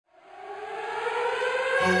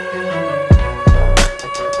What's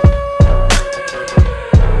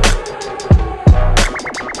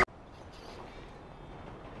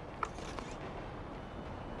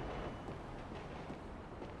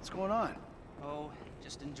going on? Oh,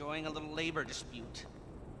 just enjoying a little labor dispute.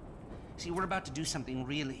 See, we're about to do something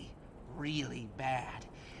really, really bad.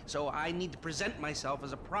 So I need to present myself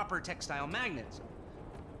as a proper textile magnate.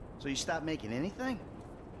 So you stopped making anything?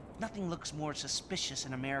 Nothing looks more suspicious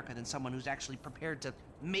in America than someone who's actually prepared to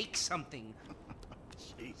make something.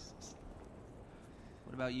 Jesus.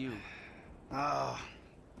 What about you? Oh,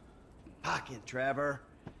 pocket, Trevor.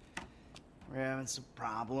 We're having some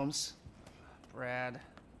problems. Brad.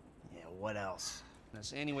 Yeah, what else?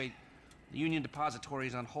 Anyway, the Union Depository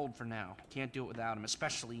is on hold for now. Can't do it without him,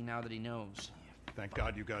 especially now that he knows. Thank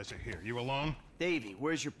God you guys are here. You alone? Davey,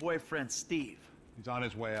 where's your boyfriend, Steve? He's on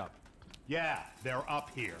his way up. Yeah, they're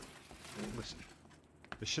up here. Listen,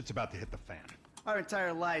 the shit's about to hit the fan. Our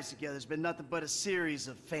entire lives together has been nothing but a series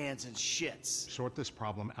of fans and shits. Sort this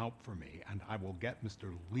problem out for me, and I will get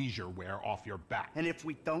Mr. Leisureware off your back. And if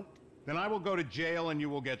we don't? Then I will go to jail and you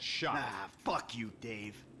will get shot. Ah, fuck you,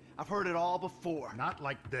 Dave. I've heard it all before. Not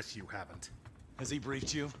like this, you haven't. Has he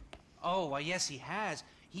briefed you? Oh, well, yes, he has.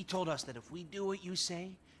 He told us that if we do what you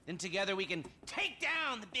say, then together we can take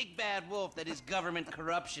down the big bad wolf that is government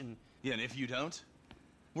corruption. Yeah, and if you don't,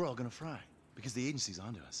 we're all gonna fry, because the agency's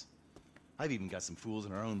onto us. I've even got some fools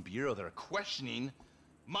in our own bureau that are questioning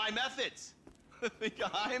my methods. Think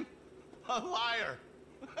I'm a liar,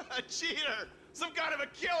 a cheater, some kind of a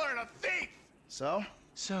killer and a thief. So?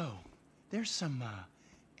 So, there's some,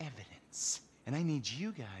 evidence, and I need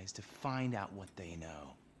you guys to find out what they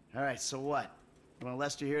know. All right, so what? You want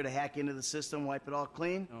Lester here to hack into the system, wipe it all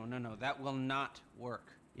clean? No, that will not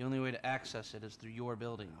work. The only way to access it is through your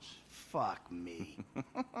buildings. Fuck me.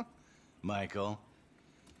 Michael,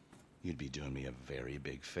 you'd be doing me a very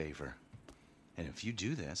big favor. And if you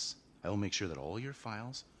do this, I will make sure that all your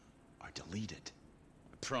files are deleted.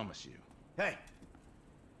 I promise you. Hey,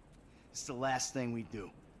 it's the last thing we do,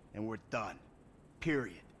 and we're done.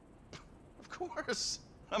 Period. Of course.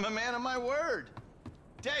 I'm a man of my word.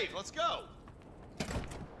 Dave, let's go.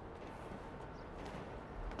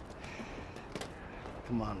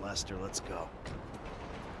 Come on, Lester, let's go.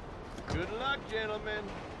 Good luck, gentlemen.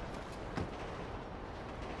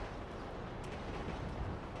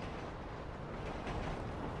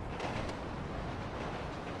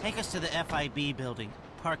 Take us to the FIB building,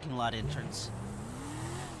 parking lot entrance.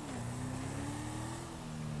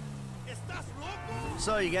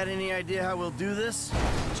 So, you got any idea how we'll do this?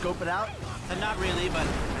 Scope it out? Not really, but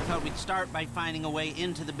I thought we'd start by finding a way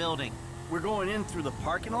into the building. We're going in through the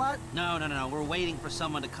parking lot? No. We're waiting for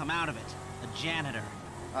someone to come out of it. A janitor.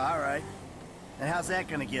 All right. And how's that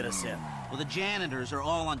gonna get us in? Well, the janitors are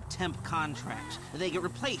all on temp contracts. They get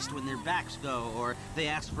replaced when their backs go, or they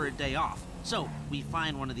ask for a day off. So, we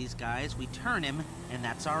find one of these guys, we turn him, and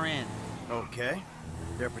that's our in. Okay.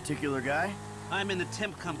 There a particular guy? I'm in the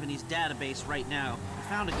temp company's database right now. I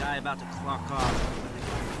found a guy about to clock off. I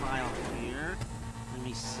got a file here. Let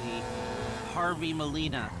me see. Harvey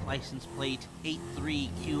Molina, license plate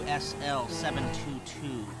 83QSL722.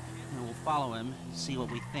 And we'll follow him and see what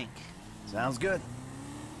we think. Sounds good.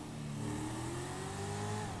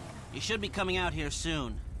 You should be coming out here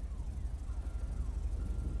soon.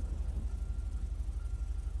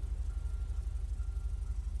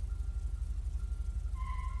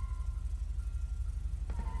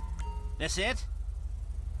 That's it?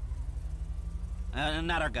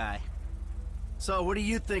 Not our guy. So, what do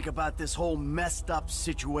you think about this whole messed up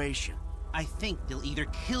situation? I think they'll either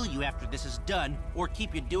kill you after this is done, or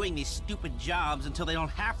keep you doing these stupid jobs until they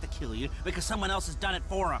don't have to kill you, because someone else has done it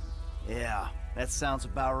for them. Yeah, that sounds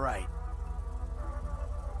about right.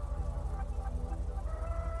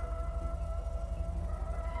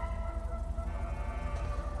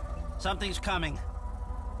 Something's coming.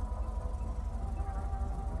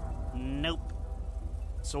 Nope.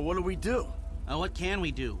 So what do we do? What can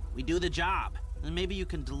we do? We do the job. And maybe you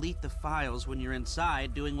can delete the files when you're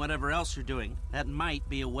inside doing whatever else you're doing. That might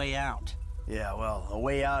be a way out. Yeah, well, a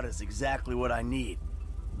way out is exactly what I need.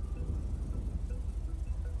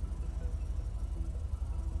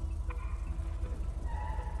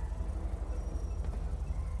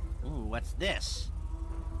 Ooh, what's this?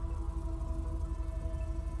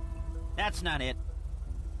 That's not it.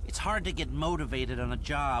 It's hard to get motivated on a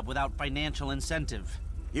job without financial incentive.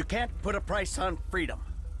 You can't put a price on freedom.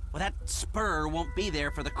 Well, that spur won't be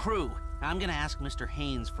there for the crew. I'm gonna ask Mr.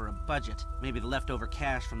 Haines for a budget. Maybe the leftover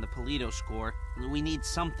cash from the Polito score. We need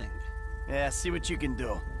something. Yeah, see what you can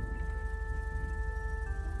do.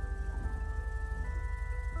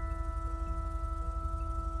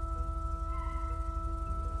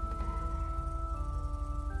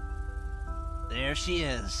 There she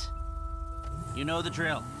is. You know the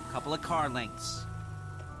drill. Couple of car lengths.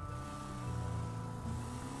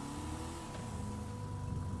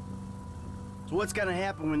 So what's gonna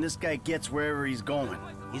happen when this guy gets wherever he's going?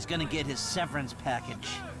 He's gonna get his severance package.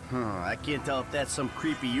 I can't tell if that's some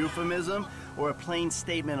creepy euphemism or a plain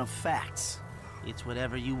statement of facts. It's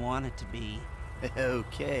whatever you want it to be.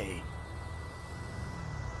 Okay.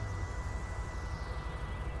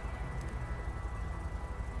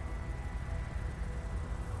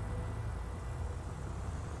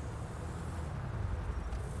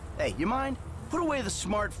 Hey, you mind? Put away the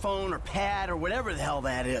smartphone or pad or whatever the hell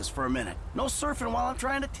that is for a minute. No surfing while I'm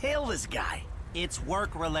trying to tail this guy. It's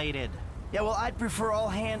work-related. Yeah, well, I'd prefer all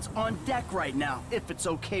hands on deck right now, if it's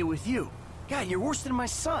okay with you. God, you're worse than my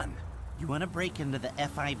son. You want to break into the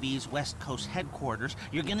FIB's West Coast headquarters,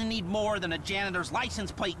 you're gonna need more than a janitor's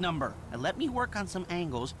license plate number. And let me work on some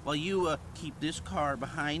angles while you, keep this car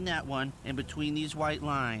behind that one and between these white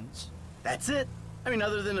lines. That's it. I mean,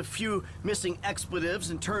 other than a few missing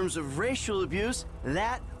expletives in terms of racial abuse,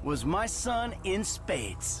 that was my son in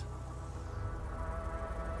spades.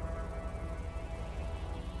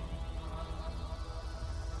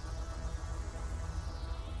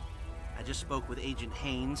 I just spoke with Agent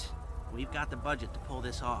Haines. We've got the budget to pull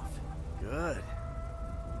this off. Good.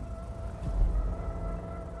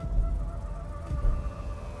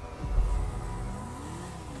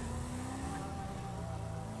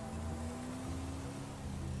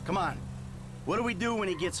 Come on. What do we do when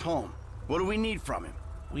he gets home? What do we need from him?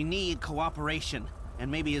 We need cooperation,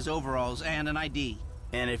 and maybe his overalls and an ID.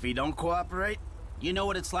 And if he don't cooperate? You know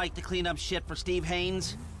what it's like to clean up shit for Steve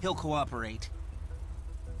Haines? He'll cooperate.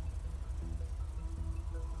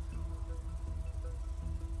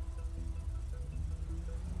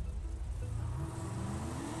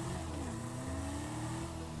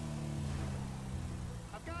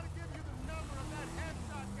 I've got to give you the number of that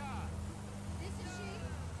headshot guy. This is she?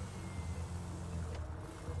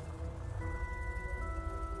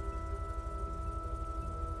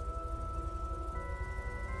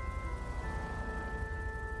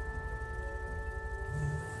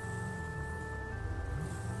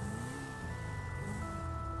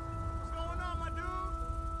 What's going on, my dude?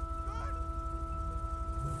 Good?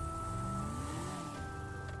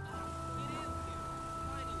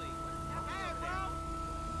 Hey, bro!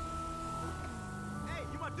 Hey,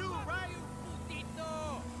 you my dude, right?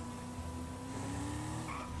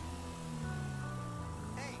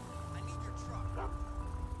 Hey, I need your truck.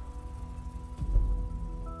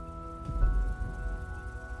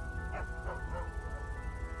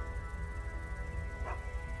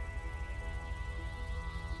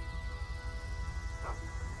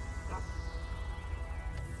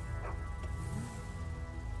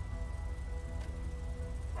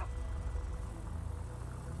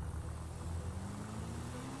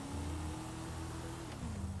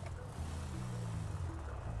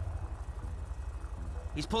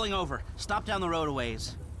 He's pulling over. Stop down the road a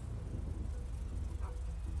ways.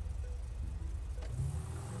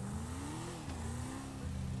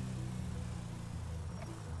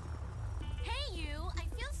 Hey, you! I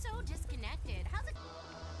feel so disconnected. How's it?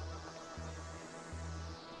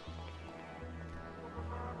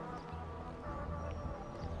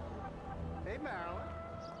 Hey, Marilyn.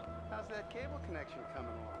 How's that cable connection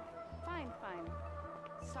coming along? Fine, fine.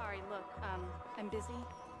 Sorry, look, I'm busy.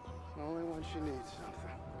 Only when she needs something.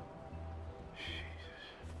 Jesus.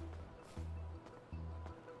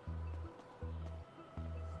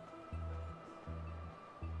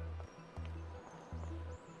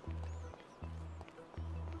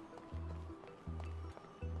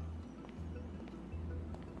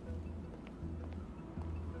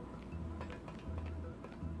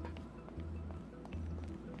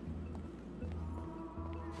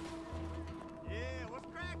 Yeah, what's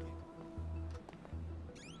cracking?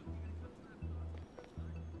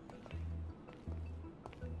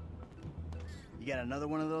 You got another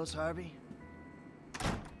one of those, Harvey?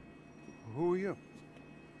 Who are you?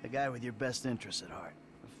 The guy with your best interests at heart.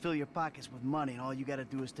 Fill your pockets with money, and all you gotta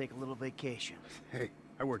do is take a little vacation. Hey,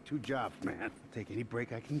 I work 2 jobs, man. I'll take any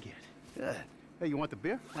break I can get. Good. Hey, you want the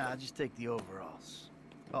beer? Nah, I'll just take the overalls.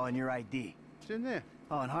 Oh, and your ID. It's in there.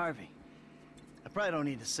 Oh, and Harvey, I probably don't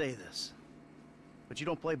need to say this, but you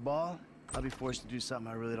don't play ball, I'll be forced to do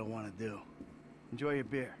something I really don't want to do. Enjoy your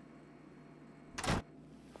beer.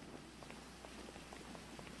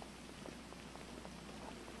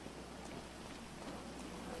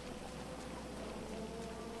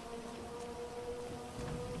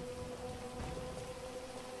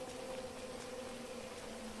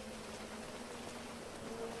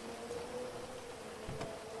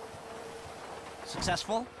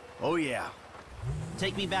 Successful? Oh, yeah.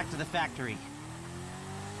 Take me back to the factory.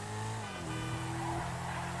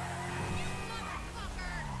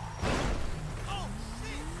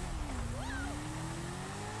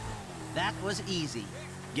 That was easy.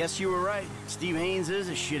 Guess you were right. Steve Haines is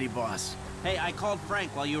a shitty boss. Hey, I called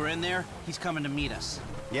Frank while you were in there. He's coming to meet us.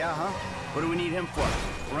 Yeah, huh? What do we need him for?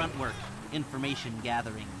 Grunt work. Information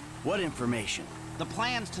gathering. What information? The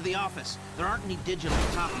plans to the office. There aren't any digital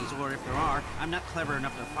copies, or if there are, I'm not clever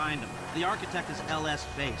enough to find them. The architect is LS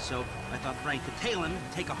based, so I thought Frank could tail him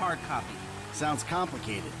and take a hard copy. Sounds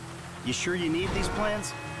complicated. You sure you need these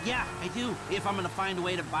plans? Yeah, I do. If I'm gonna find a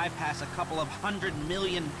way to bypass a couple of $100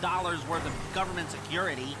 million worth of government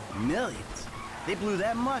security. Millions? They blew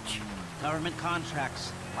that much? Government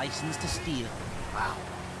contracts. License to steal. Wow.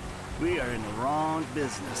 We are in the wrong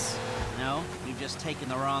business. No, we've just taken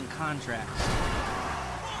the wrong contracts.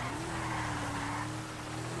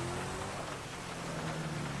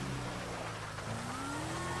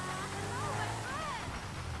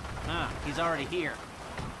 Ah, he's already here.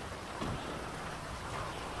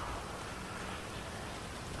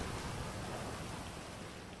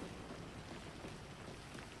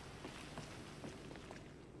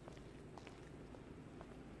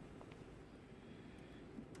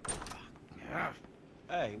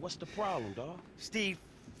 Hey, what's the problem, dawg? Steve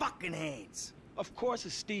fucking Haines. Of course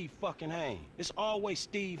it's Steve fucking Haines. It's always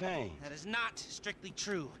Steve Haines. That is not strictly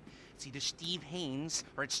true. It's either Steve Haines,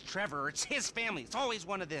 or it's Trevor, or it's his family. It's always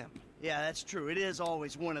one of them. Yeah, that's true. It is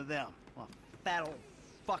always one of them. Well, fat old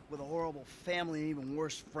fuck with a horrible family and even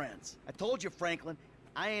worse friends. I told you, Franklin,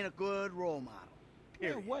 I ain't a good role model.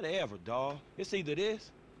 Period. Yeah, whatever, dawg. It's either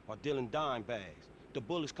this or dealing dime bags. The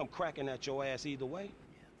bullets come cracking at your ass either way.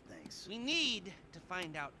 Yeah, thanks. We need to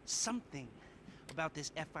find out something about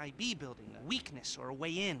this FIB building, a weakness or a way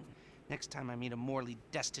in. Next time I meet a morally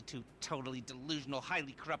destitute, totally delusional,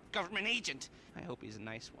 highly corrupt government agent, I hope he's a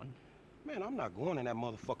nice one. Man, I'm not going in that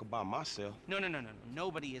motherfucker by myself. No.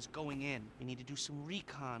 Nobody is going in. We need to do some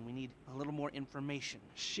recon. We need a little more information.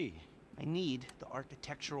 Shit. I need the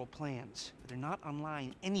architectural plans. They're not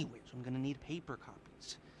online anywhere, so I'm gonna need paper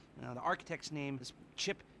copies. Now, the architect's name is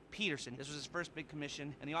Chip Peterson. This was his first big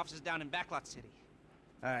commission, and the office is down in Backlot City.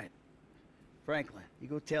 All right. Franklin, you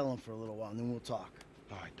go tail him for a little while, and then we'll talk.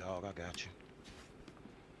 All right, dawg, I got you.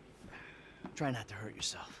 Try not to hurt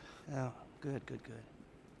yourself. Oh, good.